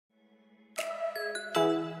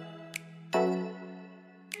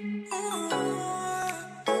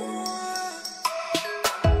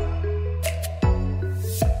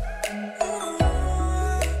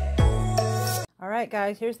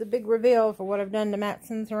guys, here's the big reveal for what I've done to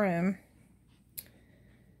Mattson's room.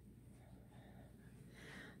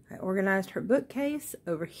 I organized her bookcase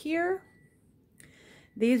over here.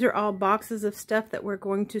 These are all boxes of stuff that we're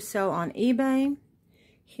going to sell on eBay.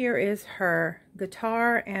 Here is her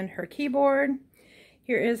guitar and her keyboard.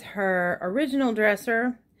 Here is her original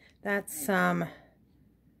dresser. That's some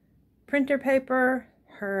printer paper,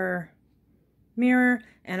 her mirror,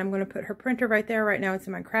 and I'm going to put her printer right there. Right now it's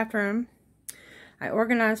in my craft room. I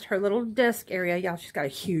organized her little desk area. Y'all, she's got a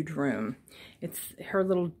huge room. It's her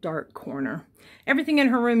little dark corner. Everything in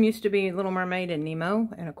her room used to be Little Mermaid and Nemo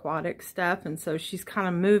and aquatic stuff, and so she's kind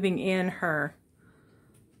of moving in her...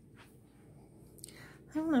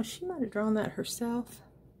 I don't know, she might have drawn that herself.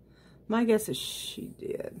 My guess is she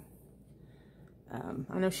did.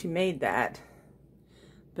 I know she made that,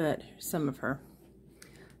 but some of her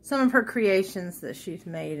creations that she's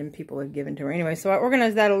made and people have given to her. Anyway, so I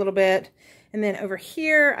organized that a little bit. And then over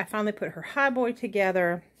here, I finally put her high boy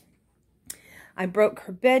together. I broke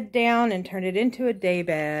her bed down and turned it into a day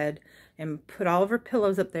bed and put all of her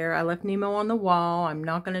pillows up there. I left Nemo on the wall. I'm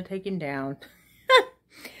not going to take him down.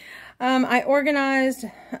 I organized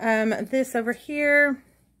this over here.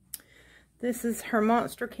 This is her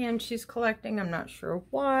monster can she's collecting. I'm not sure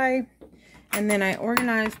why. And then I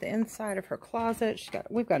organized the inside of her closet.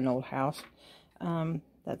 We've got an old house.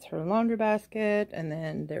 That's her laundry basket. And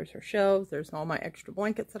then there's her shelves. There's all my extra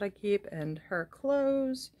blankets that I keep. And her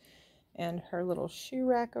clothes. And her little shoe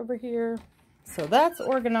rack over here. So that's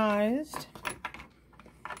organized.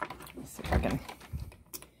 Let's see if I can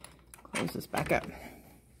close this back up.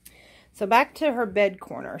 So back to her bed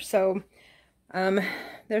corner. So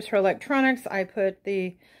there's her electronics. I put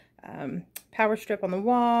the power strip on the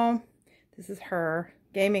wall. This is her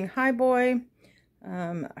gaming high boy.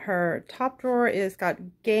 Her top drawer is got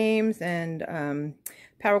games and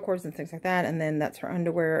power cords and things like that. And then that's her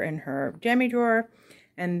underwear in her jammy drawer.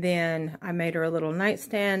 And then I made her a little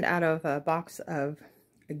nightstand out of a box of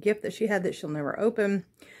a gift that she had that she'll never open.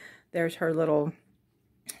 There's her little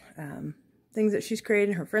things that she's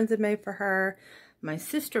created, her friends have made for her. My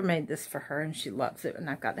sister made this for her and she loves it, and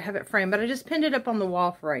I've got to have it framed, but I just pinned it up on the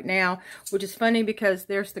wall for right now, which is funny because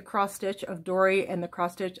there's the cross stitch of Dory and the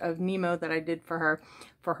cross stitch of Nemo that I did for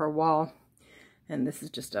her wall. And this is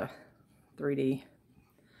just a 3D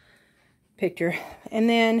picture. And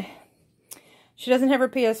then she doesn't have her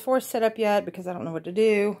PS4 set up yet because I don't know what to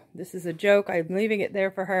do. This is a joke. I'm leaving it there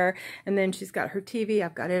for her. And then she's got her TV.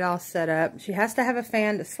 I've got it all set up. She has to have a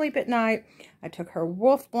fan to sleep at night. I took her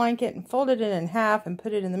wolf blanket and folded it in half and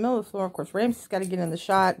put it in the middle of the floor. Of course, Ramsey's got to get in the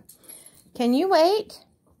shot. Can you wait?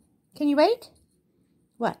 Can you wait?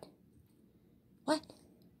 What? What?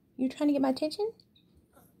 You trying to get my attention?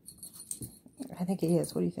 I think he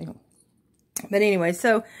is. What do you think? But anyway,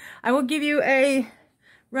 so I will give you a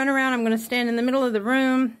run around. I'm going to stand in the middle of the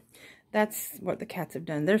room. That's what the cats have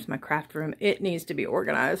done. There's my craft room. It needs to be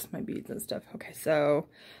organized, my beads and stuff. Okay, so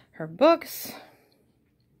her books,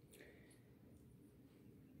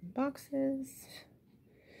 boxes,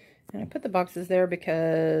 and I put the boxes there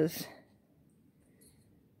because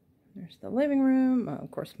there's the living room.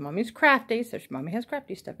 Of course, Mommy's crafty, so Mommy has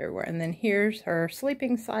crafty stuff everywhere. And then here's her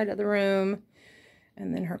sleeping side of the room,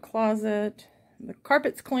 and then her closet. The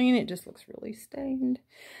carpet's clean. It just looks really stained.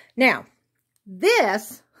 Now,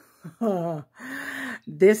 this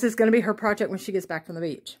is going to be her project when she gets back from the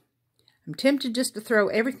beach. I'm tempted just to throw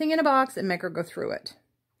everything in a box and make her go through it.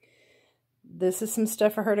 This is some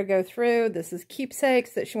stuff for her to go through. This is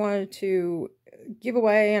keepsakes that she wanted to give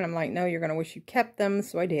away. And I'm like, no, you're going to wish you kept them.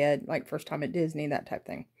 So I did. Like first time at Disney, that type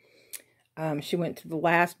thing. She went to the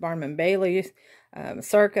last Barnum Bailey's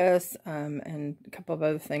circus, and a couple of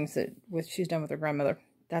other things that she's done with her grandmother.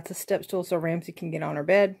 That's a step stool so Ramsey can get on her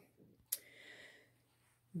bed.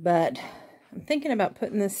 But I'm thinking about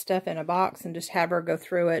putting this stuff in a box and just have her go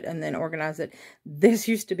through it and then organize it. This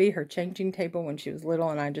used to be her changing table when she was little,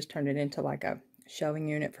 and I just turned it into like a shelving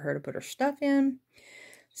unit for her to put her stuff in.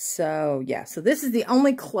 So yeah, so this is the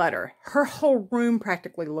only clutter. Her whole room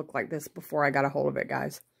practically looked like this before I got a hold of it,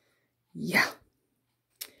 guys. Yeah.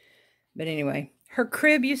 But anyway, her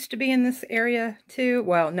crib used to be in this area too.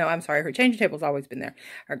 Well, no, I'm sorry. Her changing table's always been there.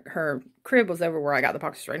 Her crib was over where I got the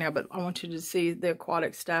boxes right now, but I want you to see the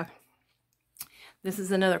aquatic stuff. This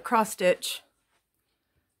is another cross stitch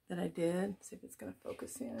that I did. See if it's going to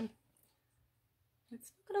focus in.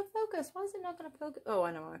 It's not going to focus. Why is it not going to focus? Oh,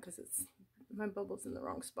 I know why, because my bubble's in the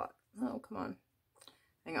wrong spot. Oh, come on.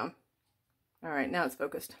 Hang on. All right, now it's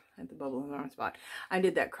focused. I had the bubble in the wrong spot. I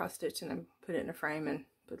did that cross stitch and then put it in a frame and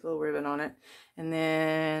put a little ribbon on it. And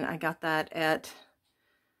then I got that at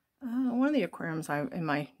one of the aquariums in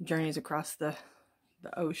my journeys across the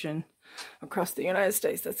the ocean across the United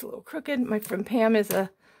States. That's a little crooked. My friend Pam is a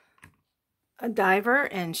diver,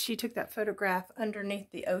 and she took that photograph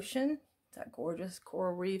underneath the ocean. It's that gorgeous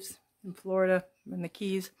coral reefs in Florida and the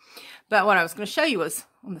Keys. But what I was going to show you was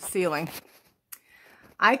on the ceiling.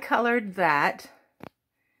 I colored that,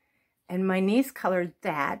 and my niece colored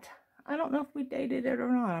that. I don't know if we dated it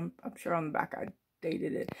or not. I'm sure on the back I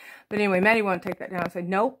dated it. But anyway, Maddie wanted to take that down. I said,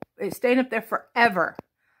 nope, it's staying up there forever.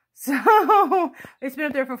 So it's been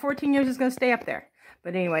up there for 14 years. It's going to stay up there.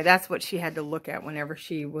 But anyway, that's what she had to look at whenever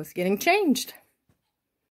she was getting changed.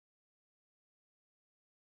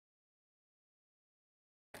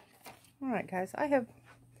 All right, guys, I have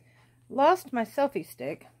lost my selfie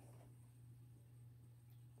stick.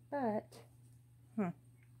 But,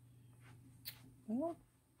 well,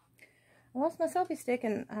 I lost my selfie stick,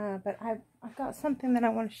 and but I've got something that I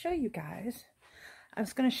want to show you guys. I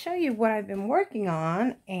was going to show you what I've been working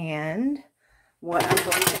on and what I'm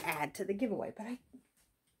going to add to the giveaway, but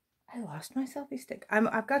I lost my selfie stick.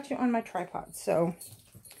 I've got you on my tripod, so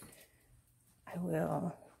I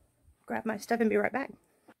will grab my stuff and be right back.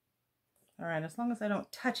 All right, as long as I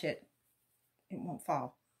don't touch it, it won't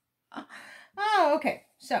fall. Oh, okay.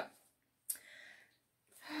 So,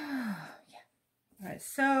 yeah. All right,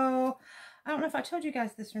 so I don't know if I told you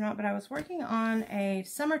guys this or not, but I was working on a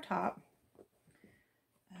summer top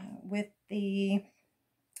with the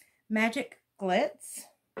Magic Glitz,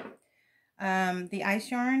 the ice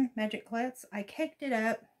yarn Magic Glitz. I caked it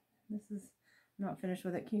up. This is not finished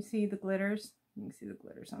with it. Can you see the glitters? You can see the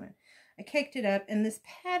glitters on it. I caked it up, and this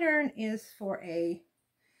pattern is for a,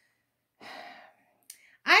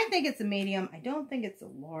 I think it's a medium. I don't think it's a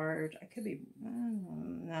large. I could be,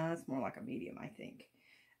 no, it's more like a medium, I think.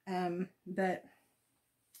 But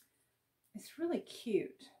it's really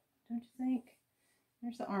cute, don't you think?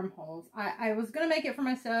 There's the armholes. I was going to make it for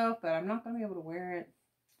myself, but I'm not going to be able to wear it.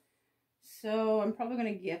 So I'm probably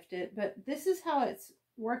going to gift it. But this is how it's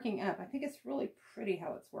working up. I think it's really pretty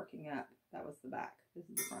how it's working up. That was the back. This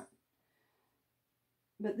is the front.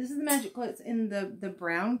 But this is the Magic Glitz in the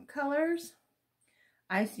brown colors.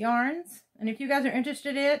 Ice yarns. And if you guys are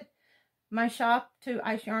interested in it, my shop to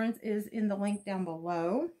ice yarns is in the link down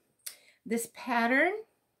below. This pattern,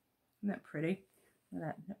 isn't that pretty? Isn't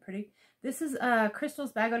that pretty? This is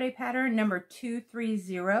Crystal's Bag O' Day pattern number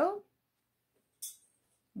 230. You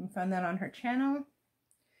can find that on her channel.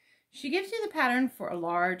 She gives you the pattern for a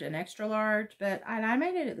large and extra large, but I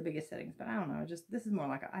made it at the biggest settings, but I don't know. Just this is more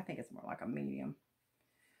like I think it's more like a medium.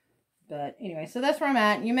 But anyway, so that's where I'm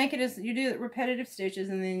at. You make it as you do repetitive stitches,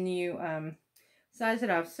 and then you size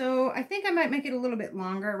it off. So I think I might make it a little bit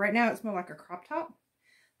longer. Right now it's more like a crop top,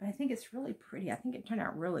 but I think it's really pretty. I think it turned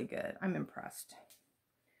out really good. I'm impressed.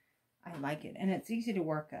 I like it, and it's easy to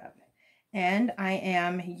work up. And I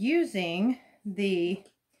am using the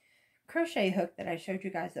crochet hook that I showed you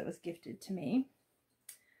guys that was gifted to me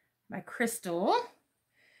by Crystal.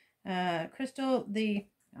 I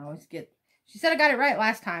always get, she said I got it right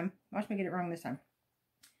last time. Watch me get it wrong this time.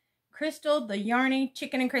 Crystal, the Yarny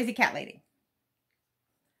Chicken and Crazy Cat Lady.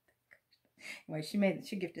 Anyway,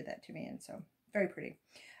 she gifted that to me, and so very pretty.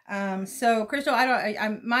 So Crystal,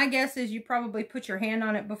 my guess is you probably put your hand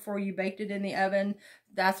on it before you baked it in the oven.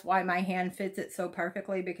 That's why my hand fits it so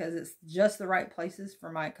perfectly, because it's just the right places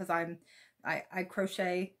for my, because I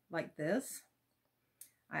crochet like this.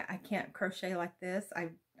 I can't crochet like this.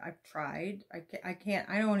 I've tried. I can't.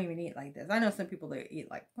 I don't even eat like this. I know some people that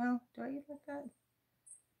eat like, well, do I eat like that?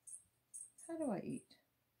 How do I eat?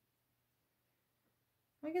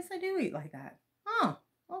 I guess I do eat like that. Oh,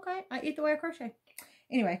 okay. I eat the way I crochet.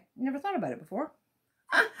 Anyway, never thought about it before.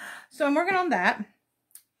 So I'm working on that.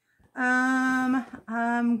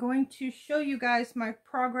 I'm going to show you guys my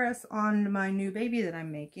progress on my new baby that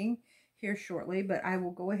I'm making here shortly, but I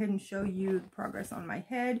will go ahead and show you the progress on my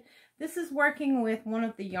head. This is working with one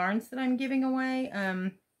of the yarns that I'm giving away.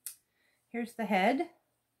 Here's the head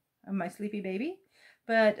of my sleepy baby,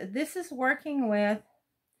 but this is working with,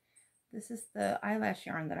 this is the eyelash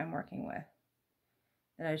yarn that I'm working with.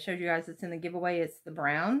 That I showed you guys, it's in the giveaway. It's the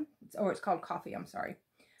brown, it's called Coffee, I'm sorry.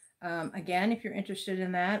 Again, if you're interested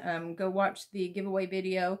in that, go watch the giveaway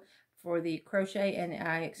video for the crochet, and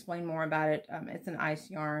I explain more about it. It's an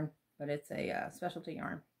ice yarn, but it's a specialty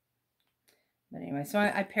yarn. But anyway, so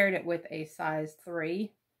I paired it with a size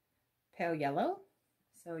 3 pale yellow.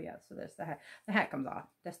 So yeah, so there's the hat. The hat comes off.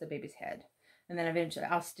 That's the baby's head. And then eventually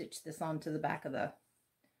I'll stitch this onto the back of the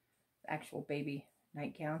actual baby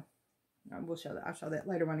nightgown. We'll show that. I'll show that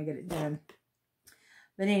later when I get it done.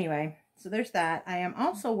 But anyway, so there's that. I am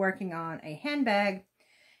also working on a handbag,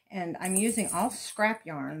 And I'm using all scrap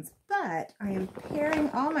yarns, but I am pairing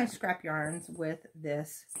all my scrap yarns with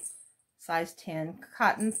this size 10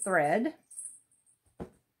 cotton thread.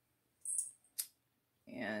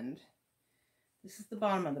 And this is the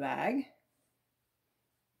bottom of the bag.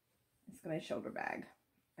 It's my shoulder bag.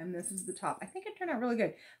 And this is the top. I think it turned out really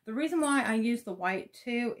good. The reason why I use the white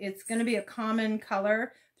too, it's going to be a common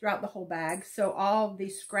color throughout the whole bag. So all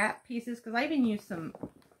these scrap pieces, because I even used some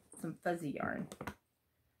fuzzy yarn.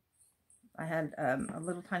 I had a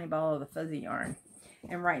little tiny ball of the fuzzy yarn.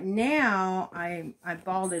 And right now, I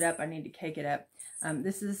balled it up. I need to cake it up.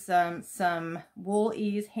 This is some Wool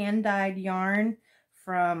Ease hand-dyed yarn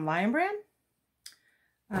from Lion Brand.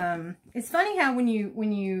 It's funny how when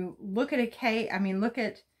you look at look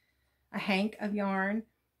at a hank of yarn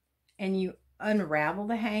and you unravel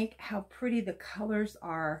the hank, how pretty the colors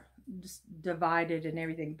are just divided and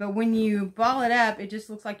everything. But when you ball it up, it just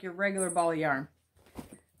looks like your regular ball of yarn.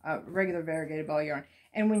 Regular variegated ball of yarn.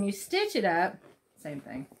 And when you stitch it up, same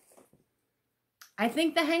thing. I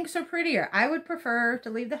think the hanks are prettier. I would prefer to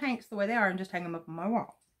leave the hanks the way they are and just hang them up on my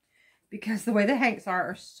wall. Because the way the hanks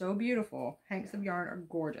are so beautiful. Hanks of yarn are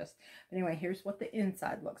gorgeous. But anyway, here's what the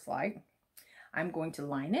inside looks like. I'm going to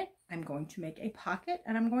line it. I'm going to make a pocket.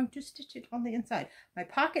 And I'm going to stitch it on the inside. My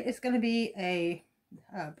pocket is going to be a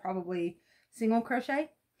probably single crochet.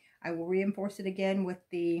 I will reinforce it again with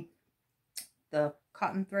the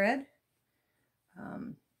cotton thread.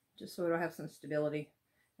 Just so it'll have some stability.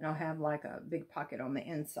 And I'll have like a big pocket on the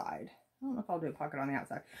inside. I don't know if I'll do a pocket on the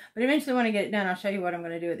outside. But eventually when I get it done, I'll show you what I'm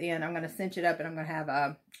going to do at the end. I'm going to cinch it up and I'm going to have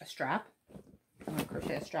a strap. I'm going to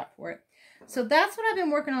crochet a strap for it. So that's what I've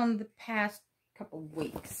been working on the past couple of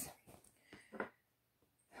weeks.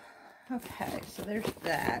 Okay, so there's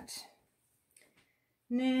that.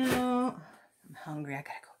 Now, I'm hungry. I gotta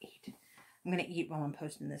go eat. I'm going to eat while I'm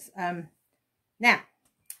posting this. Now,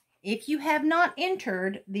 if you have not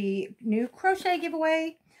entered the new crochet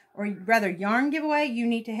giveaway, or rather yarn giveaway, you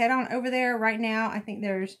need to head on over there right now. I think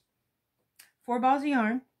there's 4 balls of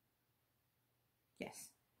yarn. Yes.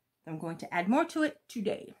 I'm going to add more to it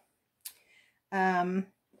today. Ramsey?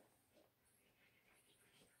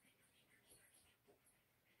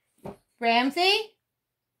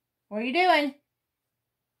 What are you doing?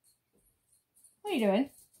 What are you doing?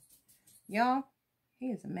 Y'all, he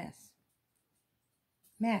is a mess.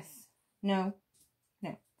 No.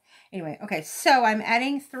 Anyway, okay, so I'm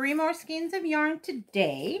adding 3 more skeins of yarn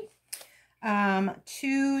today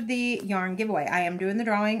to the yarn giveaway. I am doing the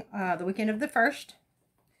drawing the weekend of the 1st.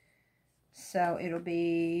 So it'll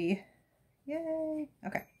be, yay.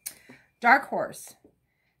 Okay. Dark Horse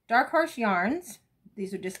yarns.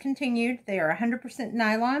 These are discontinued. They are 100%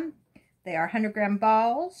 nylon. They are 100-gram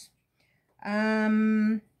balls.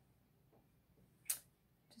 Does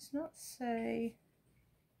not say.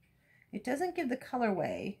 It doesn't give the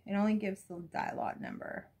colorway. It only gives the dye lot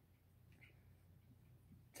number.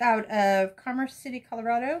 It's out of Commerce City,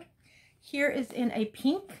 Colorado. Here is in a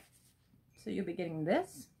pink. So you'll be getting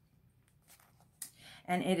this.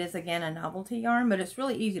 And it is, again, a novelty yarn, but it's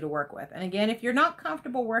really easy to work with. And again, if you're not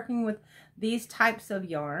comfortable working with these types of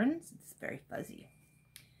yarns, it's very fuzzy.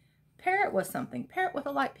 Pair it with something. Pair it with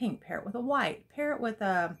a light pink. Pair it with a white. Pair it with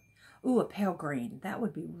a pale green. That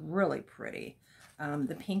would be really pretty.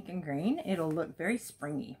 The pink and green, it'll look very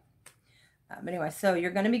springy. But anyway, so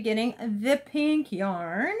you're going to be getting the pink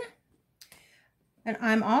yarn. And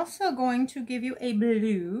I'm also going to give you a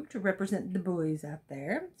blue to represent the boys out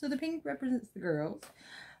there. So the pink represents the girls.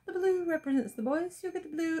 The blue represents the boys. You'll get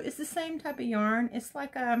the blue. It's the same type of yarn. It's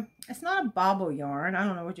like it's not a bobble yarn. I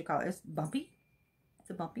don't know what you call it. It's bumpy.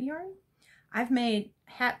 It's a bumpy yarn. I've made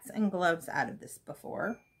hats and gloves out of this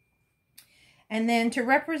before. And then to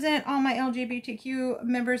represent all my LGBTQ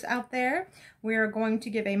members out there, we are going to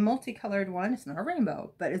give a multicolored one. It's not a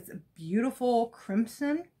rainbow, but it's a beautiful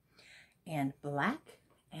crimson and black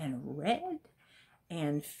and red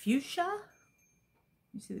and fuchsia.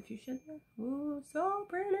 You see the fuchsia there? Oh, so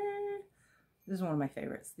pretty. This is one of my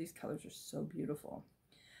favorites. These colors are so beautiful.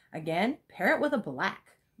 Again, pair it with a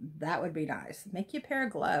black. That would be nice. Make you a pair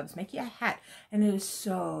of gloves. Make you a hat. And it is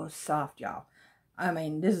so soft, y'all. I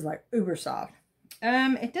mean, this is like uber soft.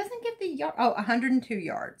 It doesn't give the yard. Oh, 102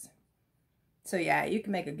 yards. So yeah, you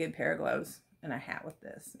can make a good pair of gloves and a hat with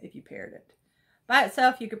this if you paired it. By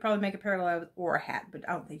itself, you could probably make a pair of gloves or a hat, but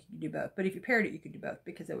I don't think you could do both. But if you paired it, you could do both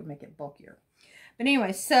because it would make it bulkier. But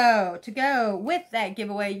anyway, so to go with that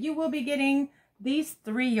giveaway, you will be getting these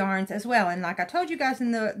 3 yarns as well. And like I told you guys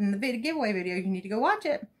in the giveaway video, you need to go watch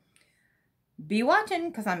it. Be watching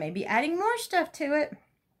because I may be adding more stuff to it.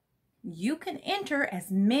 You can enter as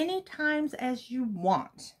many times as you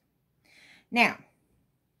want. Now,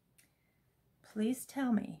 please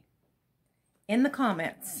tell me in the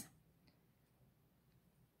comments,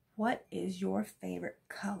 what is your favorite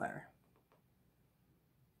color?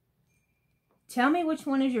 Tell me which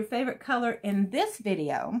one is your favorite color in this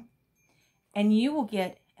video, and you will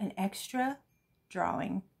get an extra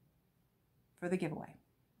drawing for the giveaway.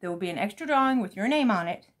 There will be an extra drawing with your name on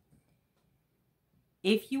it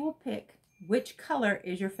if you will pick which color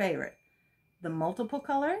is your favorite. The multiple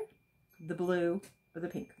color, the blue, or the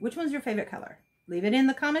pink. Which one's your favorite color? Leave it in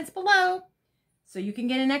the comments below so you can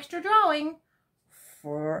get an extra drawing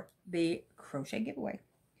for the crochet giveaway.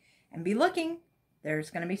 And be looking.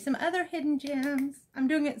 There's going to be some other hidden gems. I'm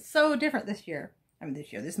doing it so different this year. I mean,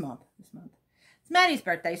 this month. It's Maddie's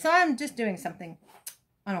birthday, so I'm just doing something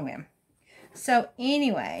on a whim. So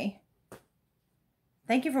anyway,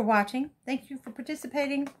 thank you for watching. Thank you for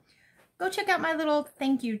participating. Go check out my little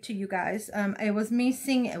thank you to you guys. It was me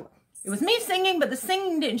singing. It was me singing, but the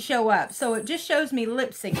singing didn't show up. So it just shows me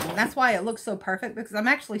lip syncing. That's why it looks so perfect, because I'm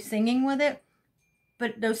actually singing with it.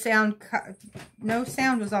 But no sound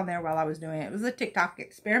was on there while I was doing it. It was a TikTok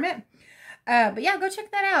experiment. But yeah, go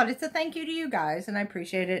check that out. It's a thank you to you guys, and I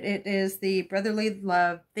appreciate it. It is the Brotherly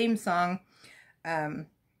Love theme song.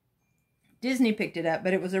 Disney picked it up,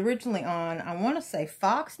 but it was originally on, I want to say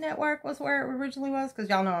Fox Network was where it originally was, because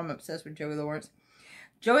y'all know I'm obsessed with Joey Lawrence.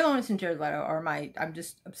 Joey Lawrence and Jared Leto are I'm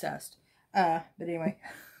just obsessed. But anyway,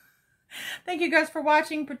 thank you guys for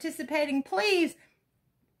watching, participating. Please,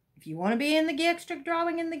 if you want to be in the extra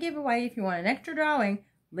drawing in the giveaway, if you want an extra drawing,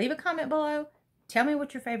 leave a comment below. Tell me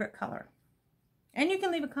what's your favorite color. And you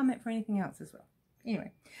can leave a comment for anything else as well.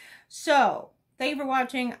 Anyway, so thank you for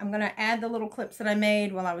watching. I'm going to add the little clips that I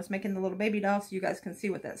made while I was making the little baby doll so you guys can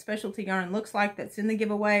see what that specialty yarn looks like that's in the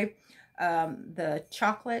giveaway. The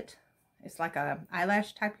chocolate, it's like a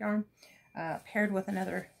eyelash type yarn, paired with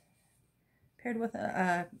a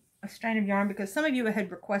strand of yarn, because some of you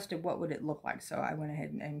had requested what would it look like, so I went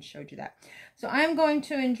ahead and showed you that. So I'm going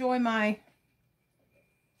to enjoy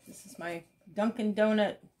this is my Dunkin'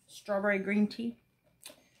 Donut strawberry green tea,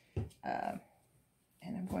 and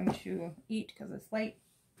I'm going to eat because it's late.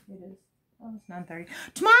 It is, oh, it's 9:30.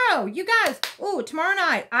 Tomorrow, you guys, tomorrow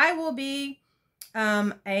night I will be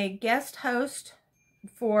a guest host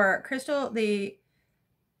for Crystal the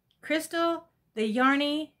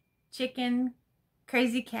Yarny Chicken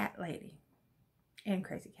Crazy Cat Lady. And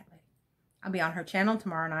Crazy Cat Lady. I'll be on her channel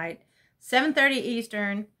tomorrow night, 7:30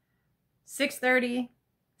 Eastern, 6:30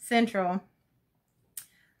 Central.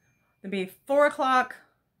 It'll be 4 o'clock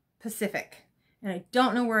Pacific. And I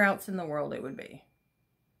don't know where else in the world it would be.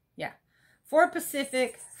 Yeah. 4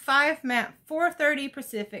 Pacific, 4:30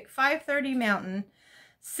 Pacific, 5:30 Mountain,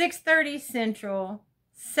 6:30 Central,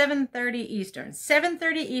 7:30 Eastern.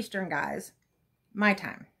 7:30 Eastern, guys. My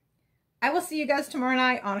time. I will see you guys tomorrow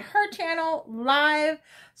night on her channel live.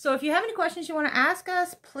 So if you have any questions you want to ask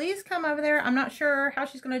us, please come over there. I'm not sure how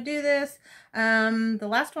she's going to do this. The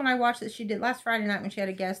last one I watched that she did last Friday night when she had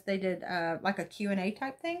a guest, they did like a Q&A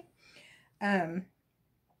type thing.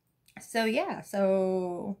 So yeah,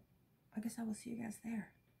 so I guess I will see you guys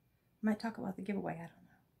there. Might talk about the giveaway, I don't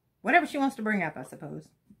know. Whatever she wants to bring up, I suppose.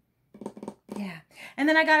 Yeah. And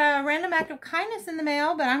then I got a random act of kindness in the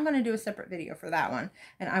mail, but I'm going to do a separate video for that one.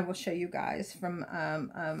 And I will show you guys from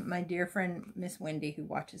my dear friend, Miss Wendy, who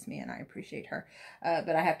watches me, and I appreciate her.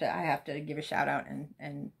 But I have to give a shout out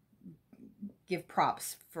and give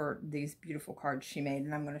props for these beautiful cards she made.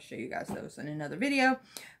 And I'm going to show you guys those in another video,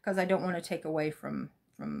 because I don't want to take away from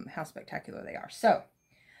how spectacular they are. So,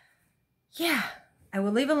 yeah. I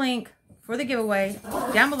will leave a link for the giveaway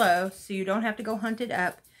down below so you don't have to go hunt it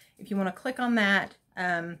up. If you want to click on that,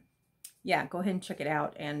 yeah, go ahead and check it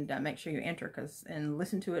out and make sure you enter and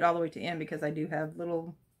listen to it all the way to the end, because I do have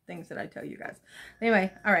little things that I tell you guys.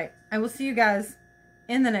 Anyway, all right. I will see you guys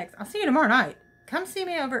in the next. I'll see you tomorrow night. Come see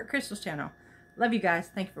me over at Crystal's channel. Love you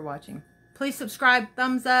guys. Thank you for watching. Please subscribe,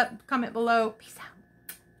 thumbs up, comment below. Peace out.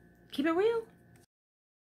 Keep it real.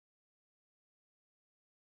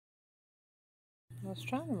 I was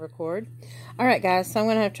trying to record. Alright guys, so I'm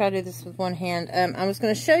going to have to try to do this with one hand. I was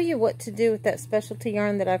going to show you what to do with that specialty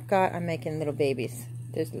yarn that I've got. I'm making little babies.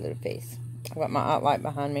 There's a little face. I've got my outline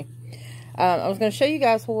behind me. I was going to show you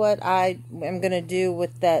guys what I am going to do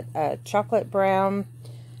with that chocolate brown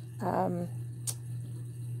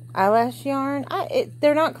eyelash yarn.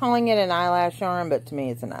 They're not calling it an eyelash yarn, but to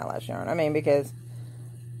me it's an eyelash yarn. I mean, because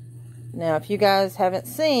now, if you guys haven't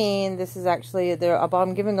seen, this is actually,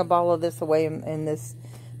 I'm giving a ball of this away in this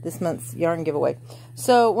month's yarn giveaway.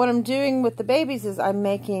 So, what I'm doing with the babies is I'm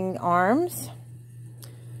making arms.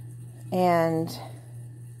 And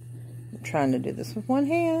I'm trying to do this with one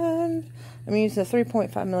hand. I'm using a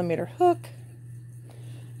 3.5mm hook.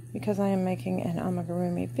 because I am making an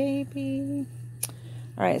amigurumi baby.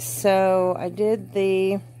 Alright, so I did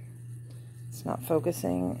the, it's not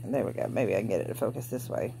focusing, there we go, maybe I can get it to focus this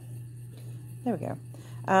way. There we go.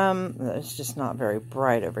 It's just not very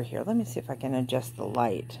bright over here. Let me see if I can adjust the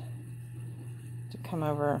light to come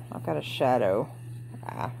over. I've got a shadow.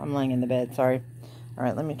 I'm laying in the bed, sorry.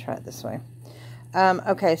 Alright, let me try it this way.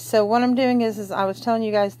 Okay, so what I'm doing is I was telling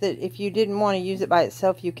you guys that if you didn't want to use it by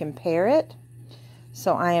itself, you can pair it.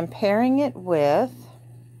 So I am pairing it with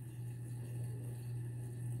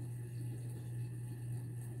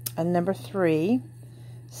a number 3.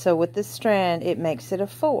 So with this strand, it makes it a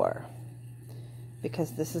 4.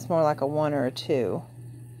 Because this is more like a 1 or a 2.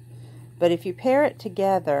 But if you pair it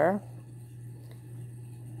together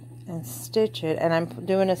and stitch it, and I'm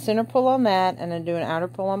doing a center pull on that, and I'm doing an outer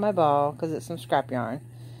pull on my ball because it's some scrap yarn.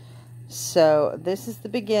 So this is the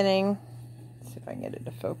beginning. Let's see if I can get it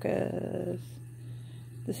to focus.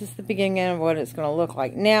 This is the beginning of what it's going to look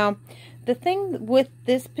like. Now, the thing with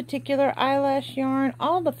this particular eyelash yarn,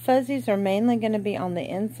 all the fuzzies are mainly going to be on the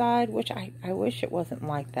inside, which I wish it wasn't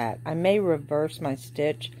like that. I may reverse my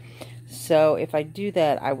stitch. So if I do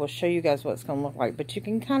that, I will show you guys what it's going to look like. But you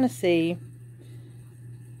can kind of see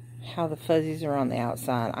how the fuzzies are on the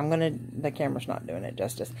outside. The camera's not doing it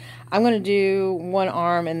justice. I'm going to do one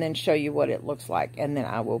arm and then show you what it looks like. And then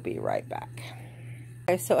I will be right back.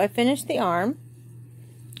 Okay, so I finished the arm.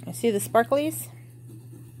 I see the sparklies.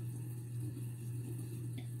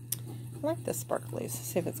 I like the sparklies. Let's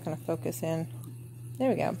see if it's going to focus in. There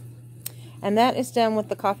we go. And that is done with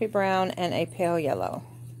the coffee brown and a pale yellow.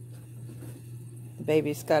 The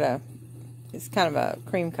baby's got it's kind of a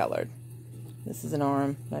cream colored. This is an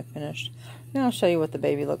arm that I finished. Now I'll show you what the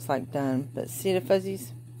baby looks like done. But see the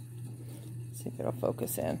fuzzies? Let's see if it'll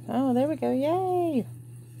focus in. Oh, there we go. Yay!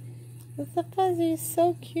 It's the fuzzies.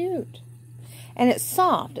 So cute. And it's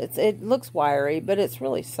soft. It looks wiry, but it's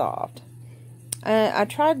really soft. I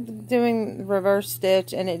tried doing reverse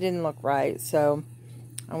stitch, and it didn't look right. So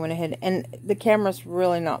I went ahead. And the camera's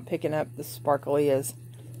really not picking up the sparkly as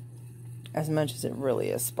much as it really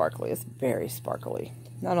is sparkly. It's very sparkly.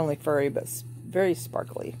 Not only furry, but very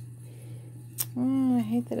sparkly. I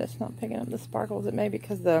hate that it's not picking up the sparkles. It may be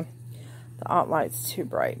because the light's too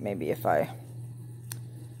bright. Maybe if I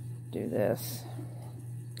do this.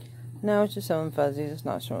 No, it's just showing fuzzies. It's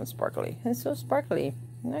not showing sparkly. It's so sparkly.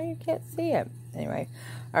 No, you can't see it. Anyway.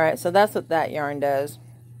 Alright, so that's what that yarn does.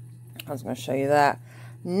 I was going to show you that.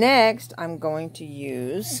 Next, I'm going to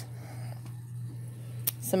use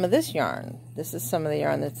some of this yarn. This is some of the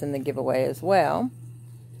yarn that's in the giveaway as well.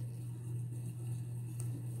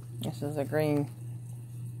 This is a green.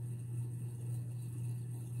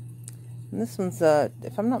 And this one's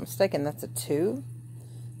if I'm not mistaken, that's a 2.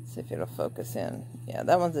 Let's see if it'll focus in. Yeah,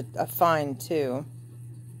 that one's a fine 2.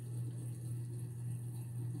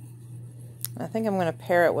 I think I'm going to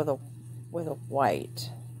pair it with a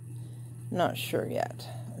white. I'm not sure yet.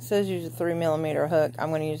 It says use a 3mm hook. I'm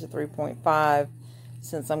going to use a 3.5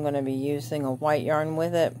 since I'm going to be using a white yarn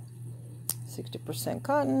with it. 60%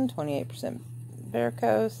 cotton, 28%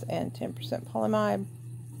 varicose, and 10% polyamide.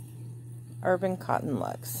 Urban Cotton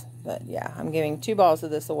Luxe. But yeah, I'm giving 2 balls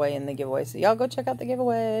of this away in the giveaway. So y'all go check out the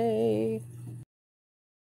giveaway.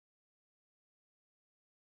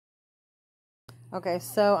 Okay,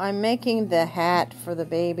 so I'm making the hat for the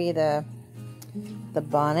baby, the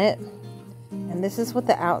bonnet. And this is what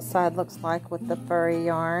the outside looks like with the furry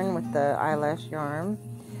yarn, with the eyelash yarn.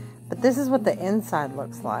 But this is what the inside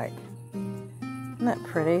looks like. Isn't that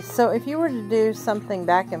pretty? So if you were to do something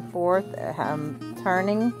back and forth,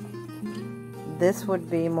 turning, this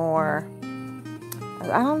would be more, I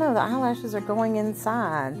don't know, the eyelashes are going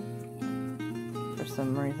inside for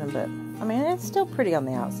some reason, but I mean, it's still pretty on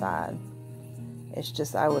the outside. It's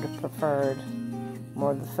just I would have preferred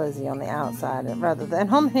more of the fuzzy on the outside rather than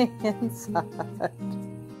on the inside.